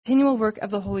continual work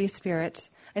of the Holy Spirit.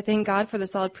 I thank God for the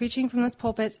solid preaching from this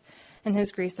pulpit and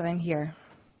His grace that I'm here.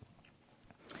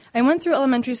 I went through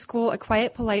elementary school a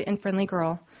quiet, polite, and friendly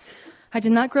girl. I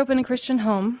did not grow up in a Christian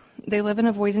home. They live in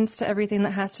avoidance to everything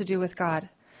that has to do with God.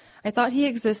 I thought He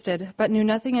existed, but knew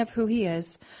nothing of who He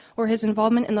is or His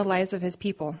involvement in the lives of His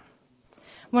people.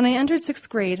 When I entered 6th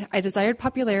grade, I desired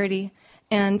popularity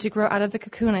and to grow out of the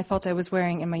cocoon I felt I was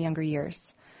wearing in my younger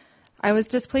years. I was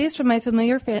displaced from my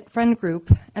familiar friend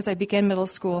group as I began middle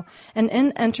school, and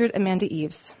in entered Amanda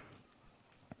Eves.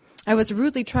 I was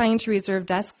rudely trying to reserve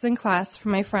desks in class for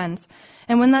my friends,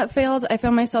 and when that failed, I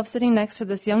found myself sitting next to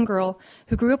this young girl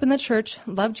who grew up in the church,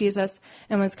 loved Jesus,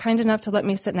 and was kind enough to let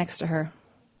me sit next to her.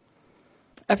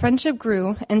 A friendship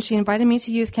grew, and she invited me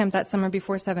to youth camp that summer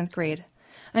before 7th grade.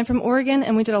 I'm from Oregon,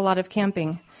 and we did a lot of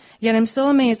camping. Yet I'm still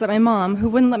amazed that my mom, who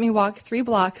wouldn't let me walk 3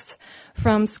 blocks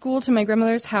from school to my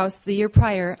grandmother's house the year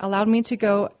prior, allowed me to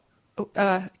go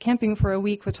camping for a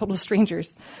week with total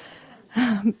strangers.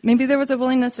 Maybe there was a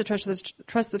willingness to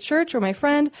trust the church or my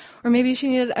friend, or maybe she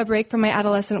needed a break from my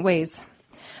adolescent ways.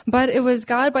 But it was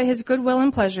God, by His goodwill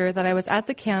and pleasure, that I was at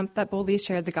the camp that boldly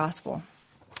shared the gospel.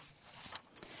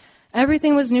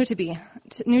 Everything was new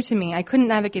to me. I couldn't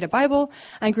navigate a Bible.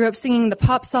 I grew up singing the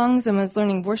pop songs and was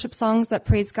learning worship songs that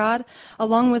praise God,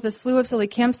 along with a slew of silly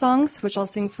camp songs, which I'll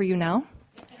sing for you now.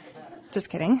 Just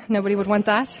kidding. Nobody would want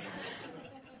that.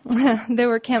 There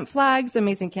were camp flags,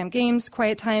 amazing camp games,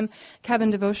 quiet time,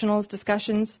 cabin devotionals,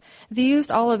 discussions. They used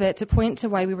all of it to point to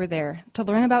why we were there, to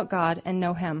learn about God and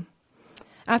know Him.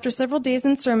 After several days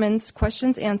in sermons,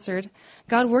 questions answered,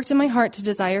 God worked in my heart to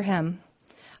desire Him.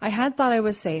 I had thought I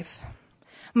was safe.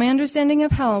 My understanding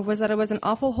of hell was that it was an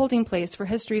awful holding place for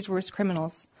history's worst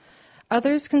criminals.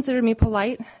 Others considered me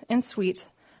polite and sweet.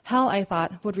 Hell, I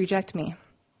thought, would reject me.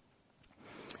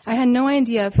 I had no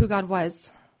idea of who God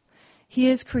was. He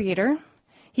is Creator.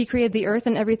 He created the earth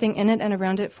and everything in it and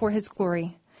around it for His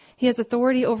glory. He has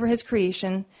authority over His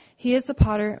creation. He is the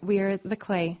potter, we are the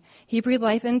clay. He breathed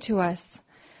life into us,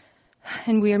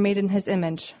 and we are made in His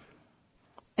image.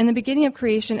 In the beginning of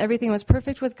creation, everything was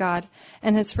perfect with God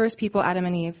and His first people, Adam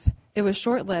and Eve. It was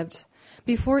short-lived.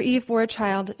 Before Eve bore a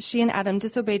child, she and Adam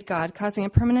disobeyed God, causing a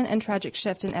permanent and tragic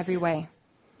shift in every way.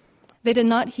 They did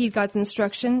not heed God's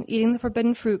instruction, eating the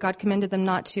forbidden fruit God commanded them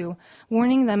not to,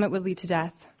 warning them it would lead to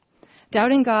death.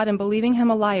 Doubting God and believing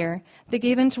Him a liar, they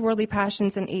gave in to worldly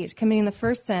passions and ate, committing the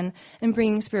first sin and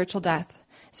bringing spiritual death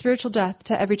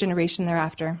to every generation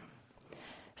thereafter.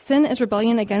 Sin is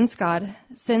rebellion against God.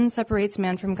 Sin separates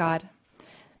man from God.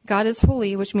 God is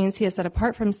holy, which means He is set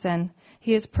apart from sin.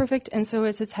 He is perfect, and so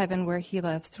is His heaven where He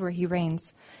lives, where He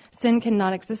reigns. Sin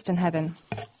cannot exist in heaven.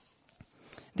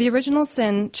 The original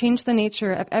sin changed the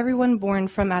nature of everyone born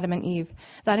from Adam and Eve.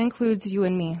 That includes you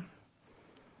and me.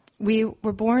 We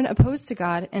were born opposed to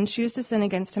God and choose to sin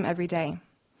against Him every day.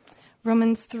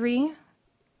 Romans 3,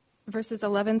 verses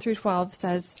 11 through 12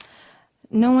 says,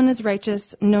 No one is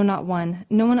righteous, no, not one.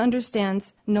 No one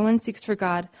understands, no one seeks for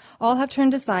God. All have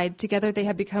turned aside, together they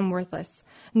have become worthless.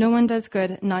 No one does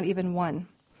good, not even one.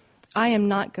 I am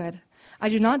not good. I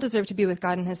do not deserve to be with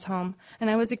God in His home, and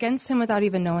I was against Him without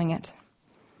even knowing it.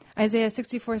 Isaiah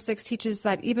 64:6 teaches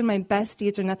that even my best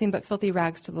deeds are nothing but filthy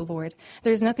rags to the Lord.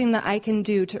 There is nothing that I can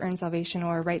do to earn salvation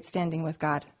or a right standing with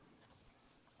God.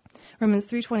 Romans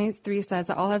 3:23 says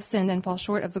that all have sinned and fall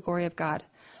short of the glory of God.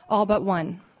 All but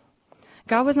one.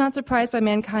 God was not surprised by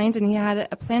mankind, and He had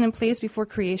a plan in place before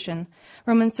creation.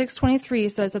 Romans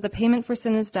 6:23 says that the payment for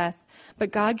sin is death,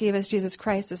 but God gave us Jesus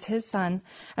Christ as His Son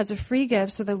as a free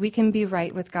gift so that we can be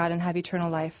right with God and have eternal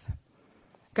life.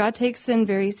 God takes sin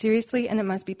very seriously, and it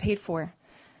must be paid for.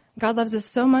 God loves us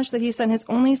so much that He sent His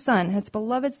only Son, His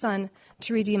beloved Son,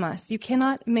 to redeem us. You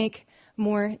cannot make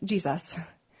more Jesus.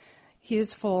 He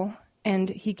is full, and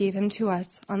He gave Him to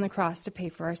us on the cross to pay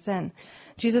for our sin.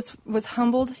 Jesus was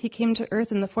humbled. He came to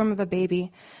earth in the form of a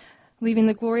baby, leaving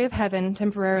the glory of heaven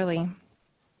temporarily.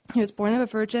 He was born of a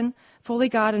virgin, fully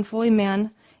God and fully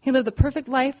man. He lived the perfect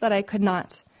life that I could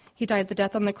not. He died the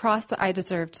death on the cross that I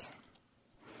deserved.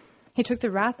 He took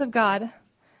the wrath of God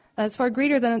that is far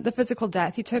greater than the physical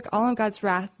death. He took all of God's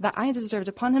wrath that I deserved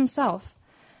upon Himself,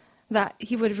 that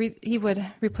He would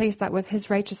replace that with His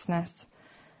righteousness.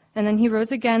 And then He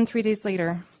rose again 3 days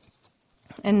later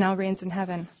and now reigns in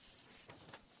heaven.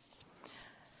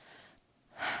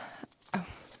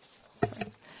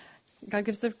 God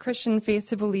gives the Christian faith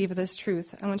to believe this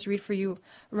truth. I want to read for you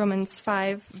Romans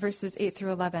 5, verses 8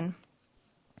 through 11.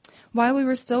 While we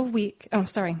were still weak,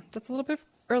 that's a little bit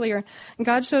earlier.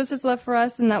 God shows His love for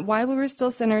us in that while we were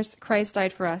still sinners, Christ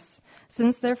died for us.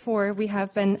 Since therefore we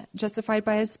have been justified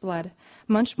by his blood,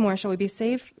 much more shall we be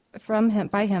saved from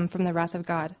him from the wrath of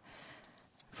God.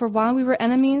 For while we were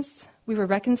enemies, we were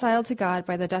reconciled to God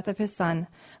by the death of his Son.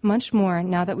 Much more,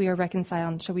 now that we are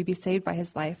reconciled, shall we be saved by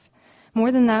his life.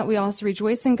 More than that, we also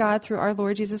rejoice in God through our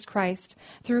Lord Jesus Christ,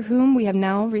 through whom we have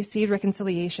now received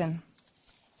reconciliation.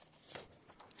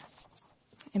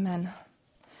 Amen.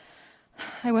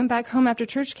 I went back home after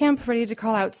church camp, ready to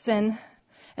call out sin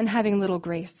and having little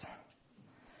grace.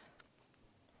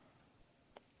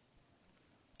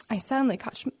 I sadly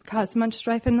caused much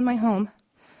strife in my home,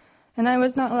 and I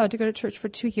was not allowed to go to church for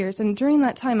 2 years, and during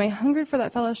that time I hungered for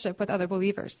that fellowship with other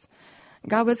believers.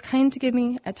 God was kind to give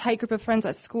me a tight group of friends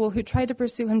at school who tried to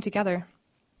pursue him together.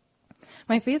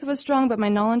 My faith was strong, but my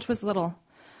knowledge was little.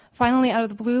 Finally, out of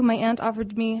the blue, my aunt offered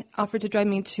to drive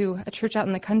me to a church out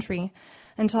in the country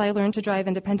until I learned to drive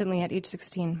independently at age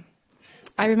 16.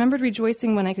 I remembered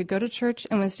rejoicing when I could go to church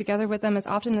and was together with them as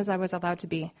often as I was allowed to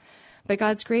be. By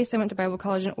God's grace, I went to Bible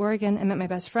college in Oregon and met my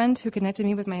best friend, who connected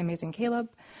me with my amazing Caleb,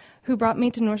 who brought me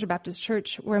to North Shore Baptist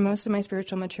Church, where most of my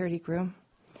spiritual maturity grew.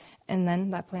 And then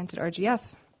that planted RGF.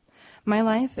 My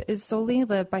life is solely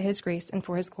lived by his grace and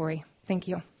for his glory. Thank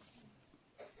you.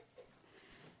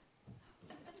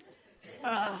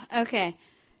 Okay.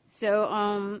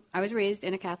 So I was raised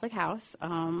in a Catholic house.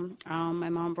 My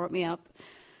mom brought me up.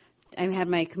 I had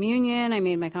my communion. I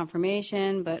made my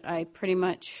confirmation, but I pretty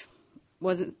much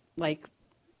wasn't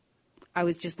I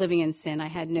was just living in sin. I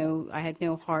had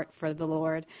no heart for the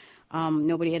Lord.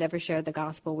 Nobody had ever shared the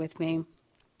gospel with me.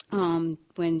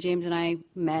 When James and I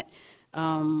met,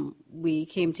 we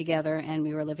came together and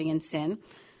we were living in sin.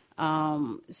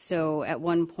 So at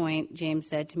one point, James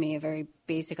said to me a very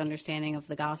basic understanding of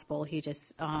the gospel. He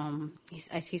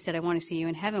said, I want to see you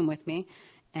in heaven with me.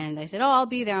 And I said, I'll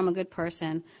be there. I'm a good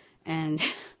person. And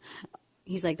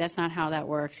he's like, that's not how that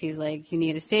works. He's like, you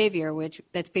need a savior,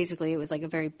 it was like a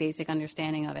very basic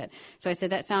understanding of it. So I said,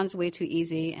 that sounds way too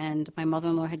easy. And my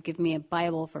mother-in-law had given me a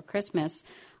Bible for Christmas.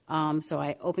 So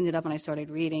I opened it up and I started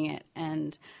reading it.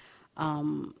 And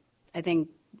I think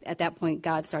at that point,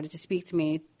 God started to speak to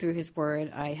me through his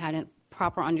word. I had a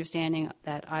proper understanding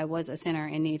that I was a sinner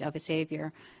in need of a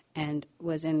savior, and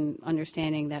was in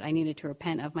understanding that I needed to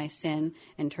repent of my sin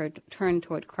and turn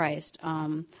toward Christ.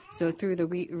 So through the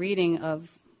reading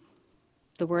of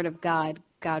the Word of God,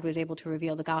 God was able to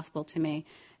reveal the gospel to me,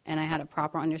 and I had a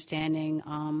proper understanding.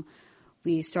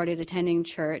 We started attending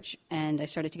church, and I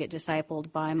started to get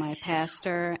discipled by my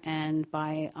pastor, and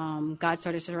by God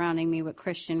started surrounding me with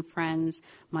Christian friends.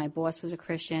 My boss was a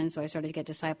Christian, so I started to get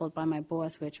discipled by my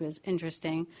boss, which was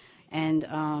interesting. And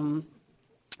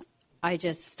I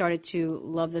just started to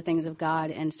love the things of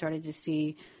God and started to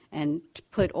see and to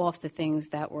put off the things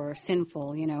that were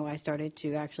sinful. I started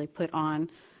to actually put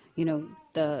on,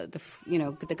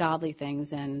 the godly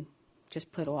things and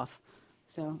just put off.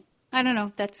 So I don't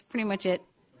know. That's pretty much it.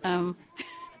 I'm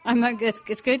not good.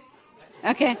 It's good?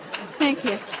 Okay. Thank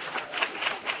you.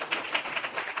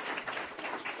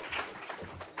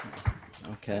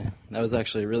 Okay. That was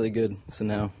actually really good. So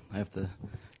now I have to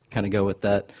kind of go with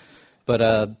that.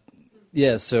 But,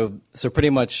 yeah, so pretty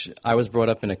much I was brought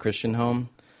up in a Christian home.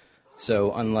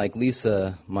 So unlike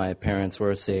Lisa, my parents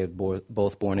were saved,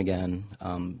 both born again,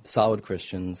 solid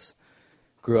Christians,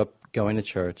 grew up going to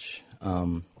church.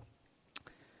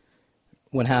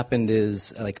 What happened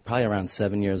is, probably around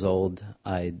 7 years old,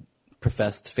 I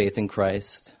professed faith in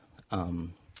Christ.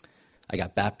 I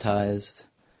got baptized,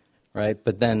 right?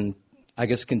 But then I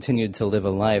guess continued to live a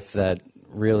life that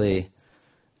really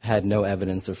had no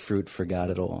evidence of fruit for God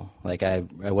at all. I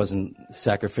wasn't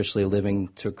sacrificially living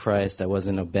to Christ. I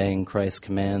wasn't obeying Christ's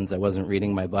commands. I wasn't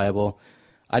reading my Bible.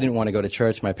 I didn't want to go to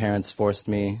church. My parents forced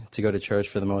me to go to church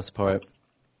for the most part.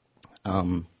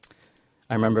 I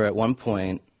remember at one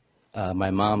point,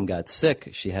 my mom got sick.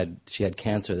 She had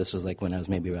cancer. This was when I was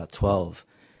maybe about 12.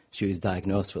 She was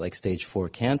diagnosed with stage 4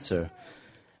 cancer.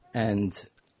 And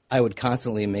I would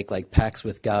constantly make pacts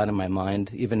with God in my mind,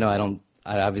 even though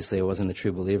I wasn't a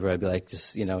true believer. I'd be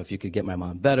just, if you could get my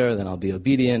mom better, then I'll be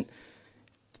obedient.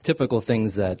 Typical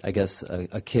things that I guess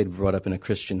a kid brought up in a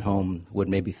Christian home would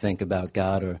maybe think about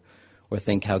God or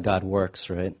think how God works,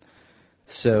 right?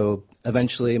 So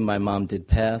eventually my mom did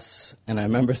pass, and I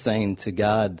remember saying to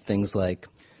God things like,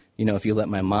 if you let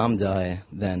my mom die,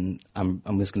 then I'm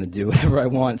just going to do whatever I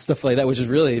want, stuff like that, which is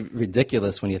really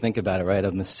ridiculous when you think about it, right?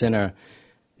 I'm a sinner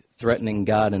threatening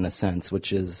God in a sense,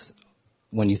 which is,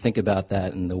 when you think about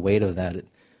that and the weight of that, it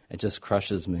just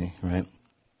crushes me, right?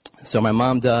 So my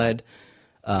mom died,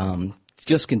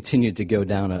 just continued to go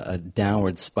down a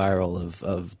downward spiral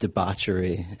of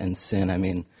debauchery and sin. I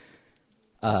mean,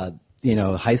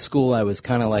 high school, I was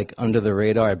kind of like under the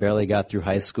radar. I barely got through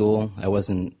high school. I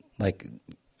wasn't like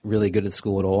really good at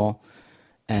school at all.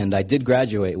 And I did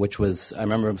graduate, which was, I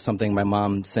remember something my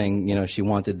mom saying, she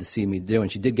wanted to see me do.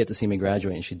 And she did get to see me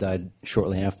graduate, and she died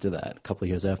shortly after that, a couple of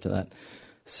years after that.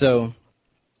 So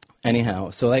anyhow,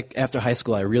 so like after high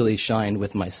school, I really shined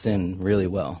with my sin really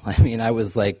well. I mean, I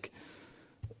was like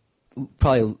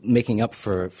probably making up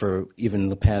for even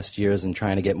the past years and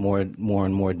trying to get more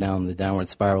and more down the downward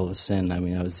spiral of sin. I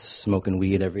mean, I was smoking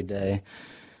weed every day,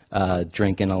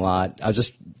 drinking a lot. I was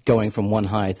just going from one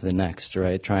high to the next,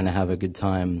 right? Trying to have a good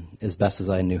time as best as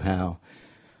I knew how.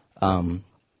 And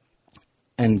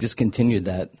just continued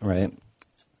that, right?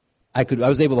 I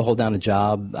was able to hold down a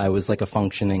job. I was like a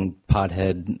functioning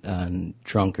pothead and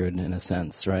drunkard in a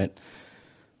sense, right?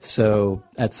 So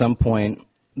at some point,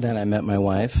 then I met my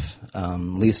wife,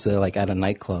 Lisa, like at a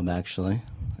nightclub actually,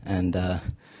 and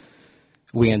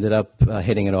we ended up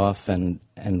hitting it off, and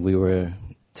we were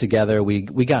together. We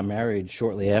got married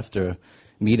shortly after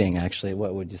meeting. Actually,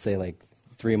 what would you say? Like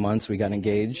 3 months, we got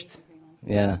engaged.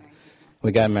 Yeah,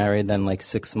 we got married. Then like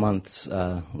 6 months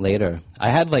later,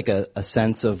 I had like a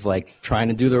sense of like trying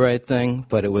to do the right thing,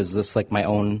 but it was just like my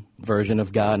own version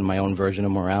of God and my own version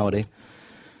of morality.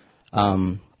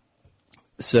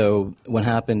 So what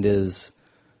happened is,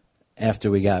 after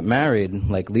we got married,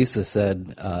 like Lisa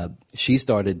said, she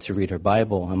started to read her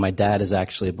Bible, and my dad is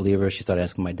actually a believer. She started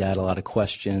asking my dad a lot of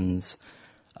questions.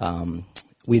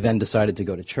 We then decided to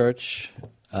go to church,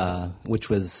 which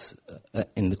was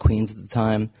in the Queens at the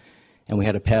time, and we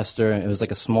had a pastor. It was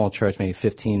like a small church, maybe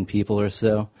 15 people or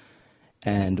so,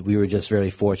 and we were just very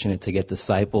fortunate to get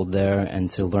discipled there and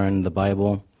to learn the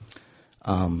Bible.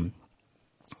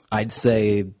 I'd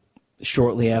say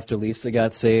shortly after Lisa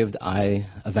got saved, I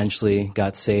eventually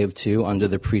got saved too, under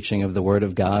the preaching of the Word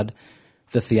of God.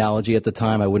 The theology at the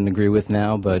time I wouldn't agree with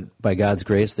now, but by God's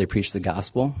grace, they preached the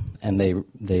gospel, and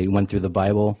they went through the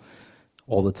Bible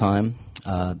all the time.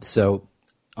 So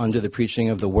under the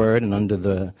preaching of the Word and under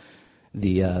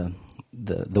the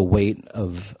weight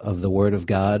of the Word of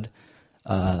God,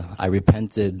 I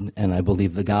repented and I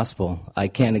believed the gospel. I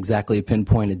can't exactly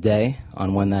pinpoint a day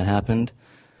on when that happened.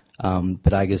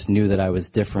 But I just knew that I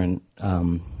was different.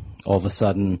 All of a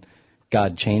sudden,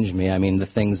 God changed me. I mean, the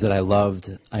things that I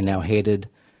loved, I now hated.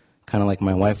 Kind of like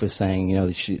my wife was saying,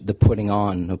 the putting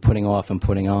on, the putting off and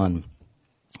putting on.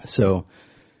 So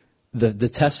the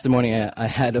testimony I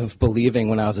had of believing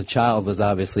when I was a child was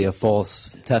obviously a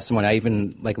false testimony. I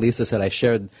even, like Lisa said, I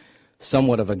shared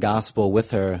somewhat of a gospel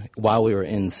with her while we were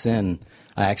in sin.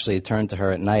 I actually turned to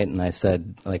her at night and I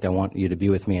said, like, I want you to be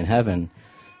with me in heaven.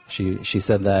 She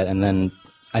said that, and then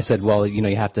I said, well,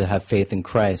 you have to have faith in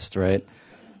Christ, right?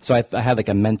 So I had like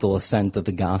a mental assent of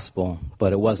the gospel,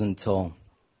 but it wasn't until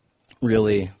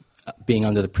really being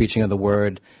under the preaching of the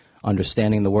Word,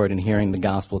 understanding the Word and hearing the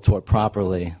gospel taught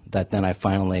properly, that then I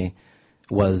finally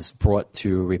was brought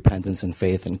to repentance and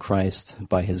faith in Christ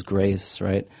by His grace,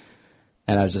 right?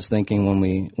 And I was just thinking when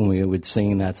we would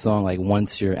sing that song, like,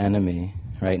 once your enemy,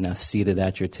 right, now seated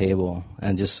at your table,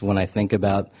 and just when I think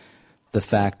about the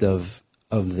fact of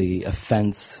the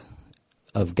offense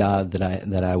of God that I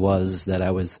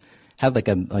had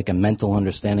like a mental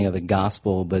understanding of the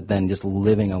gospel, but then just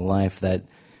living a life that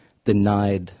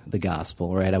denied the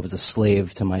gospel, right? I was a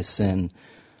slave to my sin.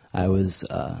 I was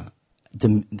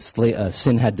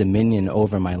sin had dominion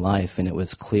over my life, and it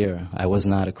was clear I was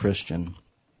not a Christian.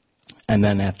 And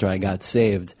then after I got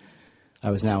saved,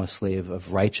 I was now a slave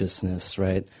of righteousness,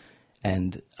 right?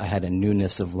 And I had a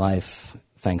newness of life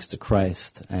thanks to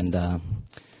Christ. And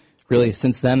really,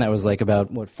 since then, that was like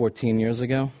about, 14 years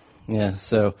ago? Yeah,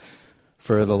 so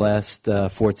for the last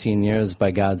 14 years, by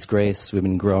God's grace, we've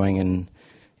been growing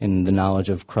in the knowledge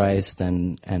of Christ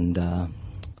and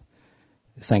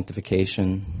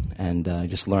sanctification and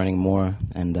just learning more.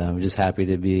 And we're just happy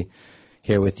to be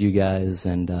here with you guys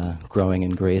and growing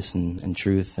in grace and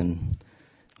truth and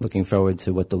looking forward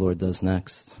to what the Lord does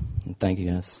next. And thank you,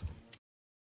 guys.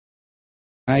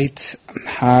 Right.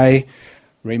 Hi,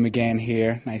 Ray McGann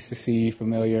here. Nice to see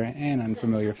familiar and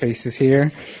unfamiliar faces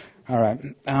here. All right.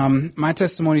 My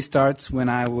testimony starts when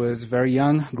I was very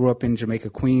young. Grew up in Jamaica,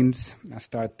 Queens. I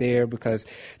start there because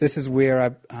this is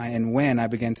where when I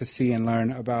began to see and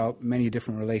learn about many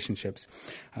different relationships.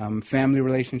 Family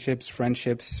relationships,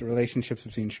 friendships, relationships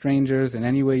between strangers, and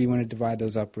any way you want to divide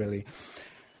those up, really.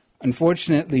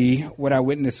 Unfortunately, what I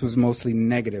witnessed was mostly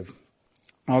negative.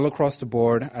 All across the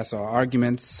board, I saw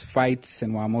arguments, fights,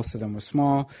 and while most of them were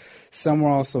small, some were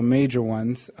also major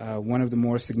ones. One of the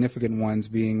more significant ones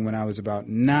being when I was about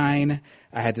 9,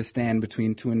 I had to stand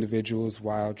between two individuals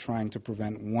while trying to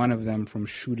prevent one of them from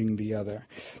shooting the other.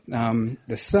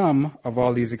 The sum of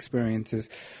all these experiences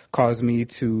caused me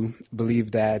to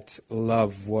believe that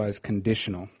love was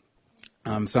conditional.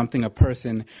 Something a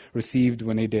person received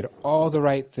when they did all the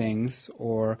right things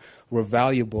or were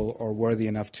valuable or worthy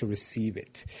enough to receive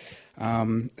it.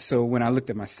 So when I looked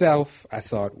at myself, I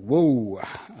thought, whoa,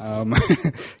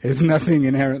 there's nothing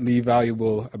inherently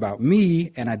valuable about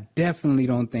me, and I definitely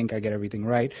don't think I get everything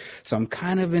right. So I'm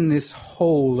kind of in this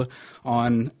hole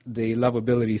on the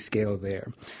lovability scale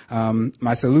there.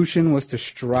 My solution was to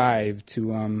strive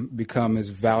to become as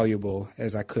valuable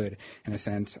as I could, in a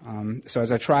sense. So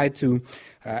as I tried to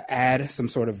add some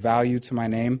sort of value to my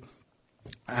name,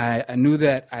 I knew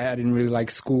that I didn't really like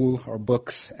school or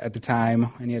books at the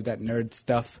time, any of that nerd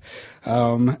stuff.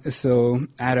 So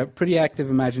I had a pretty active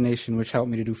imagination, which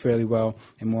helped me to do fairly well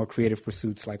in more creative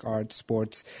pursuits like art,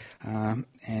 sports,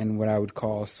 and what I would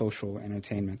call social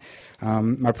entertainment.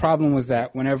 My problem was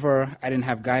that whenever I didn't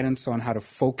have guidance on how to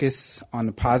focus on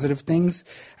the positive things,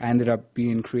 I ended up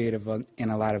being creative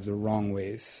in a lot of the wrong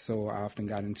ways. So I often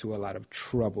got into a lot of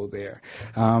trouble there.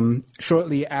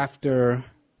 Shortly after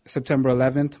September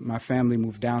 11th, my family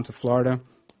moved down to Florida,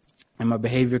 and my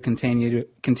behavior continued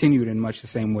in much the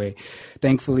same way.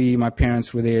 Thankfully, my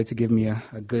parents were there to give me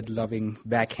a good, loving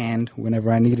backhand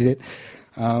whenever I needed it.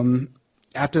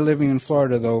 After living in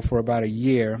Florida, though, for about a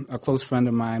year, a close friend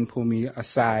of mine pulled me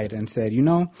aside and said,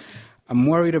 I'm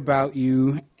worried about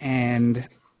you and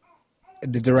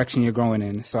the direction you're growing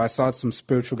in. So I sought some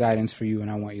spiritual guidance for you,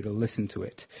 and I want you to listen to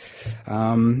it.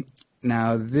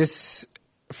 Now, this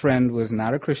friend was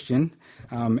not a Christian,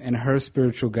 and her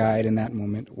spiritual guide in that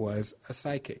moment was a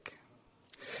psychic.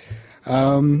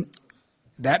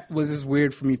 That was as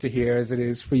weird for me to hear as it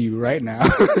is for you right now.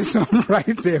 So I'm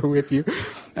right there with you.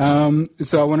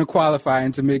 So I want to qualify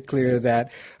and to make clear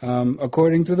that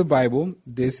according to the Bible,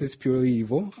 this is purely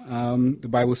evil. The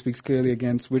Bible speaks clearly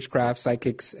against witchcraft,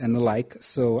 psychics, and the like,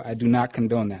 so I do not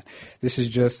condone that. This is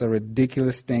just a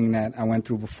ridiculous thing that I went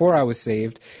through before I was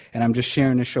saved, and I'm just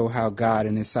sharing to show how God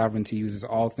in His sovereignty uses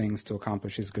all things to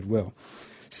accomplish His good will.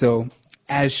 So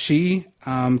as she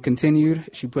continued,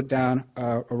 she put down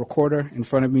a recorder in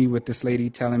front of me with this lady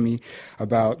telling me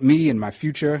about me and my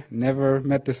future. Never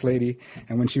met this lady.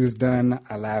 And when she was done,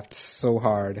 I laughed so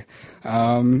hard.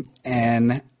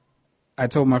 And I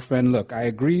told my friend, look, I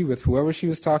agree with whoever she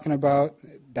was talking about.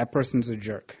 That person's a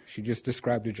jerk. She just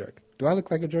described a jerk. Do I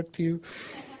look like a jerk to you?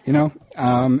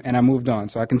 And I moved on.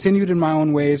 So I continued in my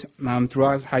own ways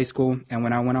throughout high school, and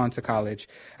when I went on to college,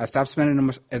 I stopped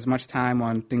spending as much time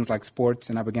on things like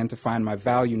sports, and I began to find my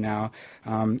value now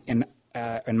in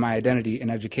my identity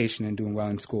in education and doing well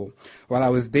in school. While I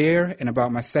was there, in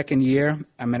about my second year,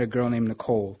 I met a girl named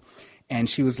Nicole, and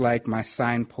she was like my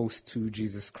signpost to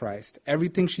Jesus Christ.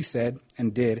 Everything she said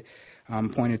and did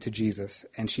pointed to Jesus,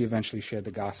 and she eventually shared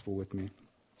the gospel with me.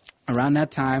 Around that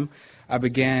time, I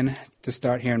began to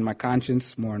start hearing my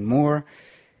conscience more and more,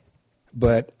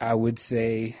 but I would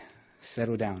say,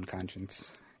 settle down,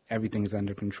 conscience. Everything's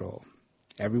under control.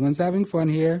 Everyone's having fun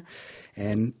here,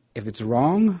 and if it's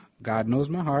wrong, God knows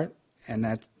my heart, and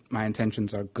that my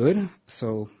intentions are good,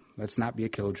 so let's not be a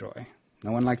killjoy.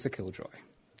 No one likes a killjoy,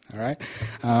 all right?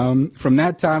 From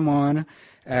that time on,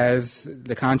 as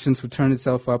the conscience would turn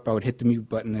itself up, I would hit the mute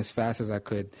button as fast as I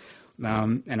could.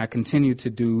 And I continued to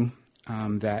do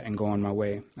that and go on my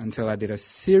way until I did a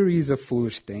series of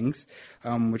foolish things,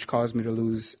 which caused me to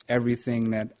lose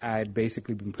everything that I had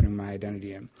basically been putting my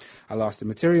identity in. I lost the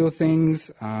material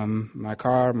things, my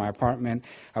car, my apartment.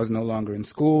 I was no longer in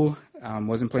school,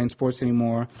 wasn't playing sports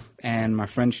anymore, and my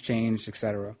friends changed,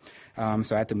 etc.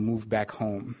 So I had to move back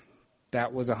home.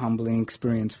 That was a humbling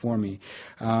experience for me.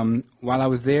 While I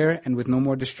was there and with no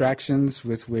more distractions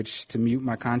with which to mute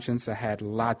my conscience, I had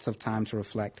lots of time to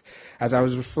reflect. As I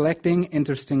was reflecting,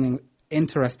 interestingly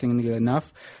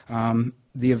enough,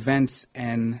 the events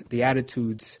and the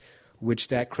attitudes which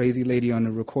that crazy lady on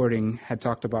the recording had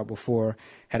talked about before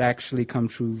had actually come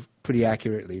true pretty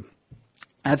accurately.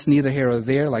 That's neither here or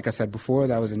there. Like I said before,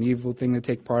 that was an evil thing to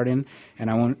take part in, and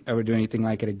I won't ever do anything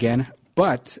like it again.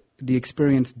 But the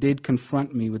experience did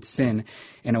confront me with sin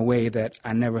in a way that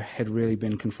I never had really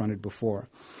been confronted before.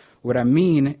 What I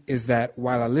mean is that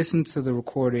while I listened to the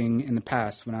recording in the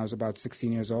past when I was about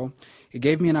 16 years old, it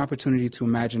gave me an opportunity to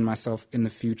imagine myself in the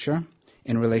future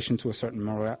in relation to a certain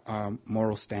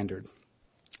moral standard.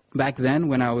 Back then,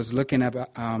 when I was looking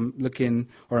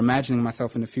or imagining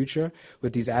myself in the future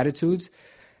with these attitudes,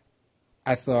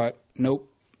 I thought,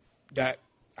 nope, that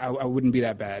I wouldn't be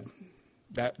that bad.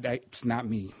 That's not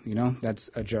me, That's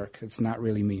a jerk. It's not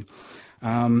really me.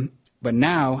 But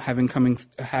now, having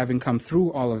come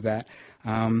through all of that,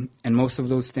 and most of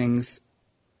those things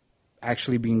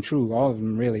actually being true, all of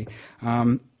them really,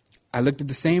 I looked at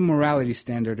the same morality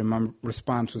standard, and my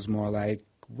response was more like,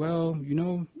 well,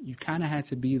 you kind of had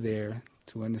to be there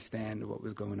to understand what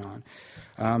was going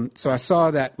on. So I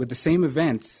saw that with the same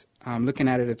events, looking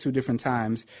at it at two different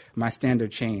times, my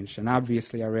standard changed. And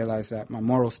obviously I realized that my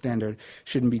moral standard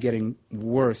shouldn't be getting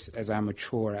worse as I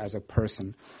mature as a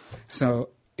person. So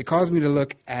it caused me to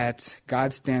look at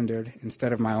God's standard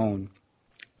instead of my own.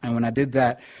 And when I did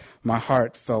that, my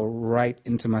heart fell right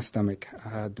into my stomach.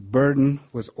 The burden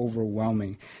was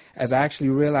overwhelming, as I actually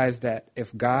realized that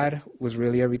if God was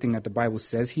really everything that the Bible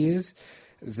says he is,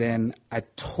 then I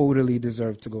totally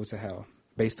deserved to go to hell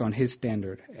based on his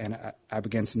standard. And I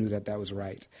began to know that that was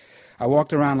right. I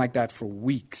walked around like that for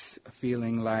weeks,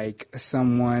 feeling like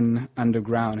someone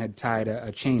underground had tied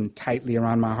a chain tightly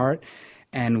around my heart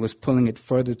and was pulling it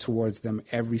further towards them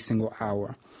every single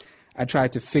hour. I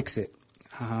tried to fix it.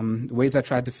 The ways I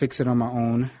tried to fix it on my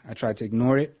own, I tried to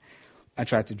ignore it. I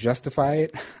tried to justify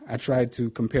it. I tried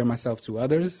to compare myself to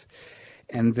others.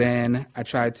 And then I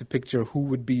tried to picture who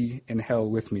would be in hell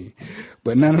with me.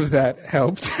 But none of that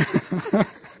helped.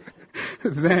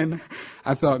 Then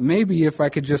I thought maybe if I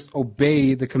could just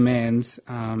obey the commands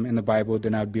in the Bible,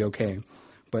 then I'd be okay.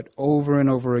 But over and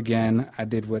over again, I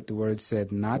did what the Word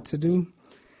said not to do.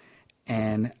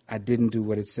 And I didn't do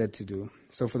what it said to do.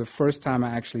 So for the first time,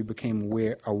 I actually became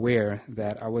aware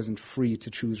that I wasn't free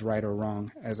to choose right or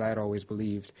wrong, as I had always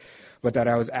believed, but that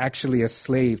I was actually a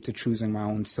slave to choosing my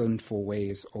own sinful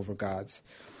ways over God's.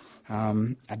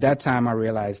 At that time, I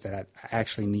realized that I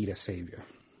actually need a Savior.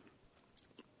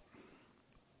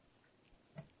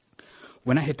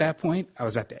 When I hit that point, I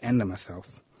was at the end of myself.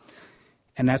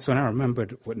 And that's when I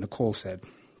remembered what Nicole said,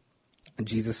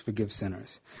 Jesus forgives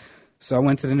sinners. So I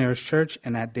went to the nearest church,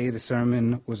 and that day the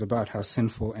sermon was about how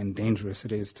sinful and dangerous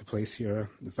it is to place your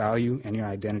value and your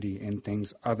identity in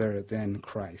things other than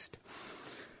Christ.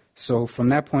 So from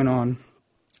that point on,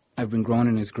 I've been growing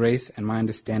in his grace and my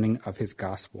understanding of his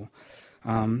gospel.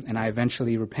 And I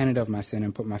eventually repented of my sin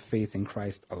and put my faith in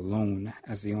Christ alone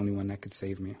as the only one that could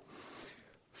save me.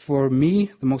 For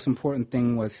me, the most important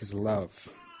thing was his love.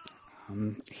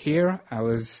 Here,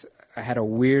 I had a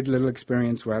weird little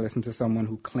experience where I listened to someone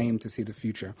who claimed to see the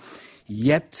future.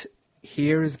 Yet,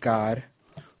 here is God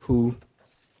who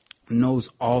knows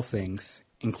all things,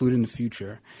 including the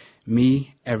future,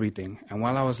 me, everything. And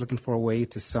while I was looking for a way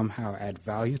to somehow add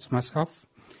value to myself,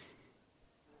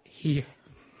 he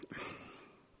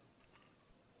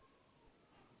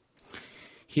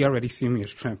already seen me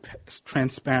as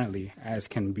transparently as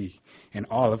can be in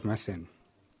all of my sin.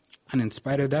 And in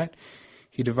spite of that,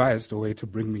 he devised a way to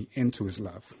bring me into his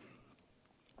love.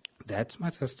 That's my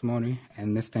testimony,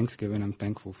 and this Thanksgiving, I'm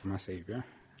thankful for my Savior,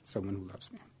 someone who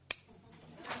loves me.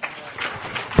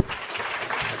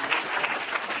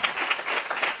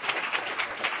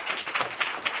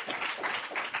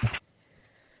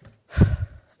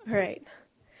 All right.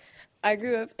 I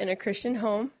grew up in a Christian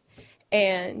home,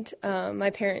 and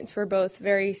my parents were both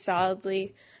very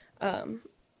solidly,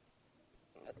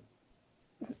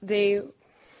 they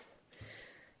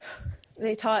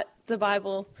taught the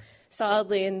Bible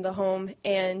solidly in the home,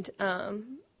 and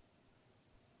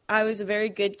I was a very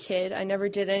good kid. I never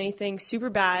did anything super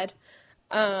bad,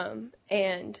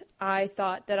 and I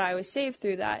thought that I was saved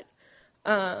through that.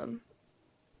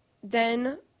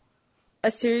 Then a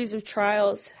series of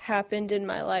trials happened in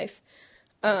my life,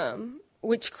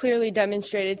 which clearly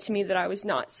demonstrated to me that I was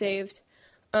not saved.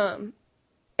 And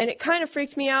it kind of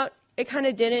freaked me out. It kind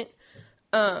of didn't.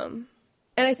 And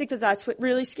I think that that's what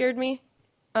really scared me.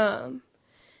 I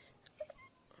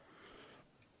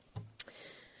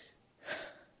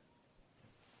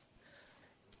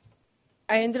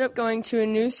ended up going to a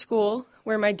new school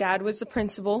where my dad was the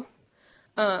principal.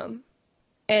 And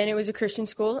it was a Christian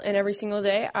school, and every single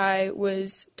day I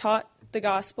was taught the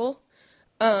gospel.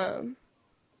 And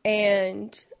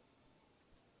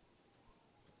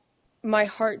my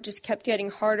heart just kept getting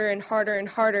harder and harder and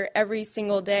harder every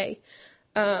single day.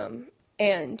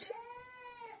 And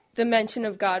the mention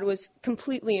of God was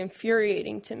completely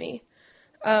infuriating to me.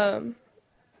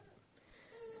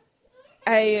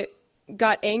 I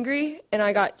got angry and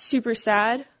I got super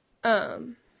sad.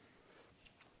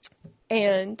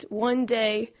 And one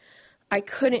day I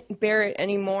couldn't bear it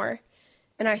anymore.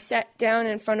 And I sat down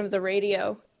in front of the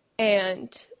radio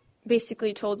and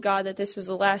basically told God that this was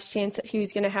the last chance that he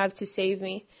was going to have to save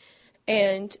me.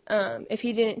 And if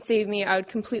he didn't save me, I would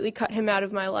completely cut him out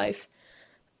of my life.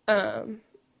 And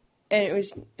it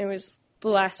was the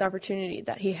last opportunity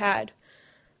that he had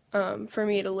for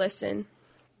me to listen.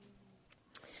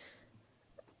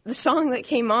 The song that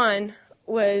came on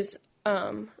was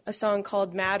a song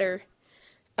called Matter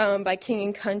by King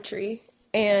and Country.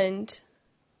 And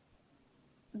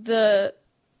the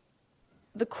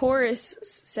chorus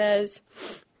says,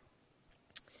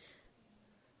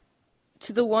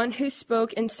 to the one who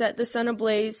spoke and set the sun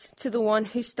ablaze, to the one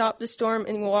who stopped the storm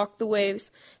and walked the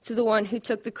waves, to the one who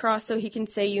took the cross so he can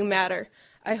say you matter.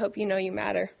 I hope you know you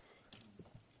matter.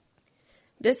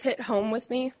 This hit home with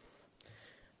me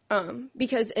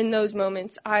because in those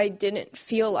moments I didn't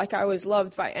feel like I was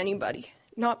loved by anybody,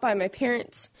 not by my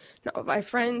parents, not by my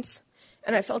friends,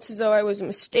 and I felt as though I was a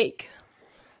mistake.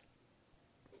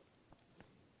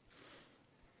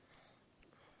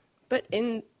 But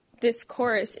in this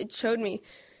chorus, it showed me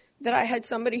that I had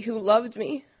somebody who loved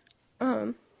me,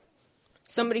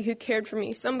 somebody who cared for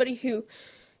me, somebody who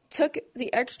took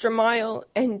the extra mile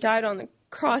and died on the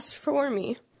cross for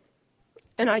me,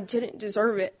 and I didn't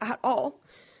deserve it at all.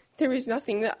 There was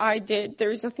nothing that I did. There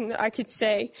was nothing that I could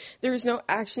say. There was no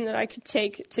action that I could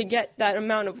take to get that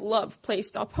amount of love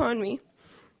placed upon me.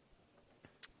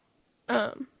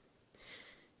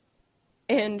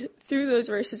 And through those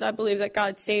verses, I believe that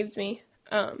God saved me,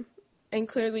 and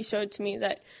clearly showed to me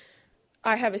that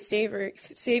I have a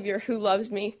Savior who loves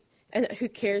me and who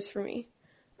cares for me.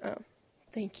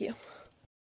 Thank you.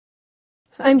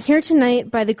 I'm here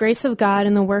tonight by the grace of God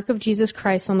and the work of Jesus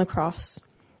Christ on the cross.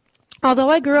 Although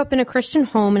I grew up in a Christian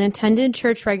home and attended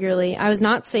church regularly, I was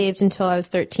not saved until I was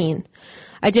 13.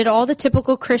 I did all the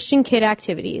typical Christian kid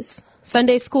activities: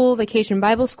 Sunday school, vacation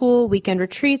Bible school, weekend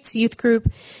retreats, youth group,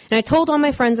 and I told all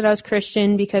my friends that I was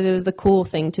Christian because it was the cool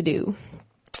thing to do.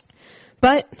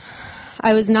 But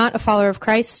I was not a follower of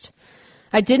Christ.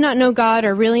 I did not know God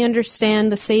or really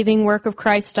understand the saving work of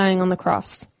Christ dying on the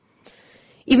cross.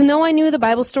 Even though I knew the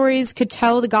Bible stories, could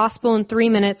tell the gospel in 3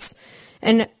 minutes,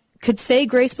 and could say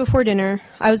grace before dinner,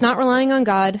 I was not relying on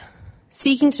God,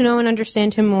 seeking to know and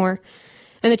understand Him more,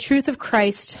 and the truth of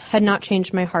Christ had not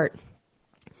changed my heart.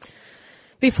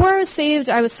 Before I was saved,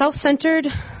 I was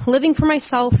self-centered, living for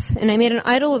myself, and I made an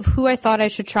idol of who I thought I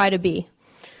should try to be.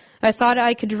 I thought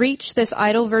I could reach this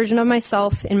idol version of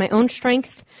myself in my own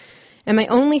strength, and my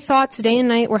only thoughts day and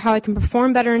night were how I can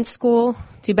perform better in school,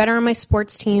 do better on my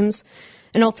sports teams,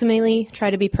 and ultimately try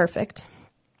to be perfect.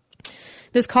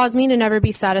 This caused me to never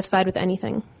be satisfied with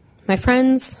anything. My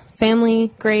friends,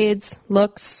 family, grades,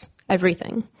 looks,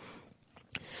 everything.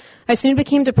 I soon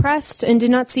became depressed and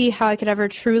did not see how I could ever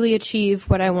truly achieve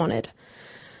what I wanted.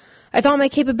 I thought my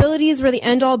capabilities were the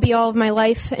end-all be-all of my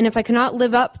life, and if I could not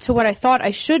live up to what I thought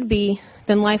I should be,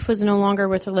 then life was no longer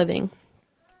worth living.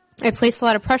 I placed a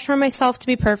lot of pressure on myself to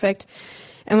be perfect,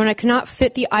 and when I could not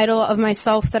fit the idol of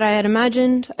myself that I had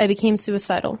imagined, I became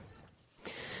suicidal.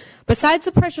 Besides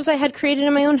the pressures I had created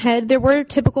in my own head, there were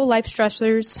typical life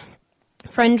stressors.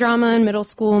 Friend drama in middle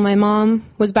school. My mom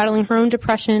was battling her own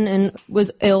depression and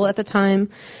was ill at the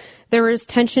time. There was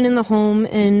tension in the home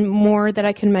and more that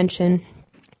I could mention.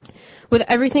 With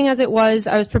everything as it was,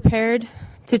 I was prepared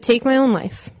to take my own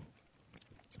life.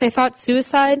 I thought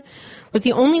suicide was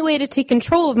the only way to take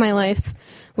control of my life,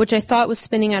 which I thought was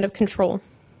spinning out of control.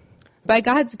 By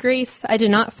God's grace, I did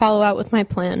not follow out with my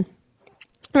plan.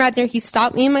 Rather, He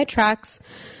stopped me in my tracks,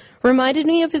 reminded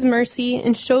me of His mercy,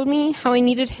 and showed me how I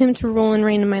needed Him to rule and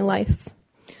reign in my life.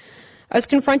 I was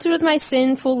confronted with my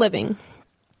sinful living.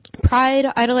 Pride,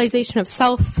 idolization of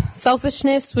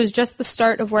selfishness was just the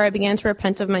start of where I began to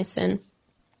repent of my sin.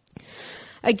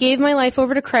 I gave my life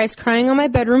over to Christ, crying on my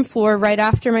bedroom floor right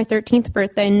after my 13th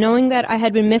birthday, knowing that I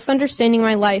had been misunderstanding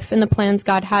my life and the plans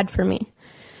God had for me.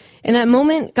 In that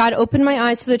moment, God opened my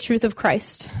eyes to the truth of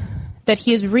Christ, that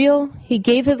He is real, He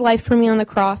gave His life for me on the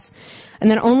cross, and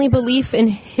that only belief in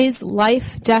His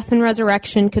life, death, and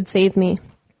resurrection could save me.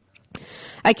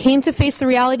 I came to face the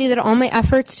reality that all my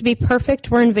efforts to be perfect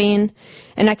were in vain,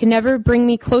 and I could never bring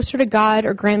me closer to God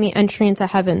or grant me entry into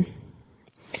heaven.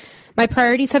 My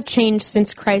priorities have changed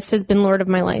since Christ has been Lord of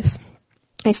my life.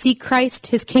 I seek Christ,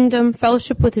 His kingdom,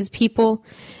 fellowship with His people,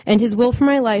 and His will for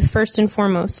my life first and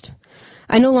foremost.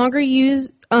 I no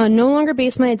longer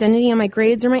base my identity on my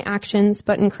grades or my actions,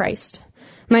 but in Christ.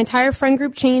 My entire friend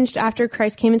group changed after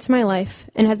Christ came into my life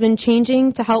and has been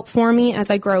changing to help form me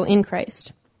as I grow in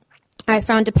Christ. I have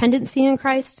found dependency in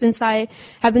Christ since I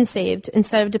have been saved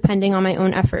instead of depending on my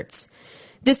own efforts.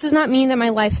 This does not mean that my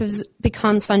life has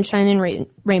become sunshine and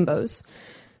rainbows.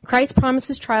 Christ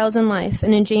promises trials in life,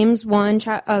 and in James 1,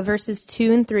 verses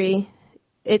 2 and 3,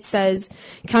 it says,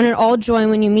 "Count it all joy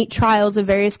when you meet trials of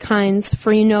various kinds,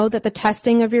 for you know that the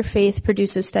testing of your faith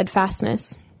produces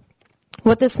steadfastness."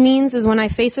 What this means is when I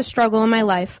face a struggle in my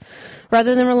life,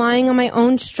 rather than relying on my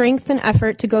own strength and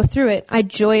effort to go through it, I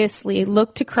joyously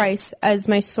look to Christ as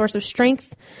my source of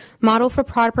strength, model for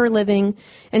proper living,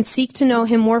 and seek to know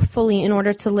Him more fully in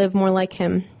order to live more like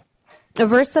Him. A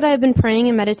verse that I have been praying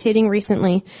and meditating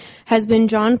recently has been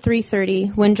John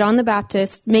 3:30, when John the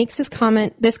Baptist makes this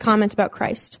comment about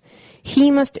Christ.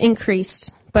 "He must increase,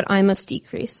 but I must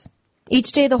decrease."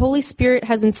 Each day the Holy Spirit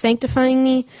has been sanctifying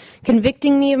me,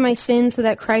 convicting me of my sins so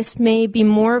that Christ may be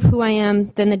more of who I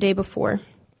am than the day before.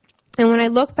 And when I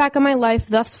look back on my life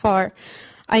thus far,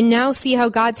 I now see how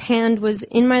God's hand was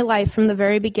in my life from the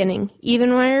very beginning.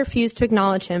 Even when I refused to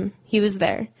acknowledge Him, He was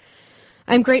there.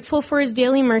 I'm grateful for His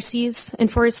daily mercies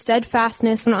and for His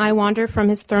steadfastness when I wander from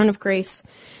His throne of grace.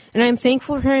 And I'm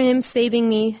thankful for Him saving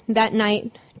me that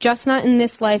night, just not in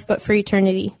this life, but for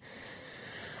eternity.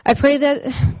 I pray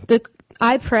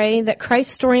that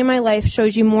Christ's story in my life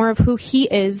shows you more of who He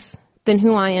is than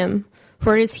who I am.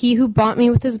 For it is He who bought me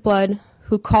with His blood,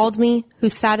 who called me, who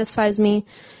satisfies me,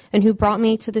 and who brought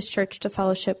me to this church to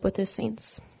fellowship with His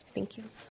saints. Thank you.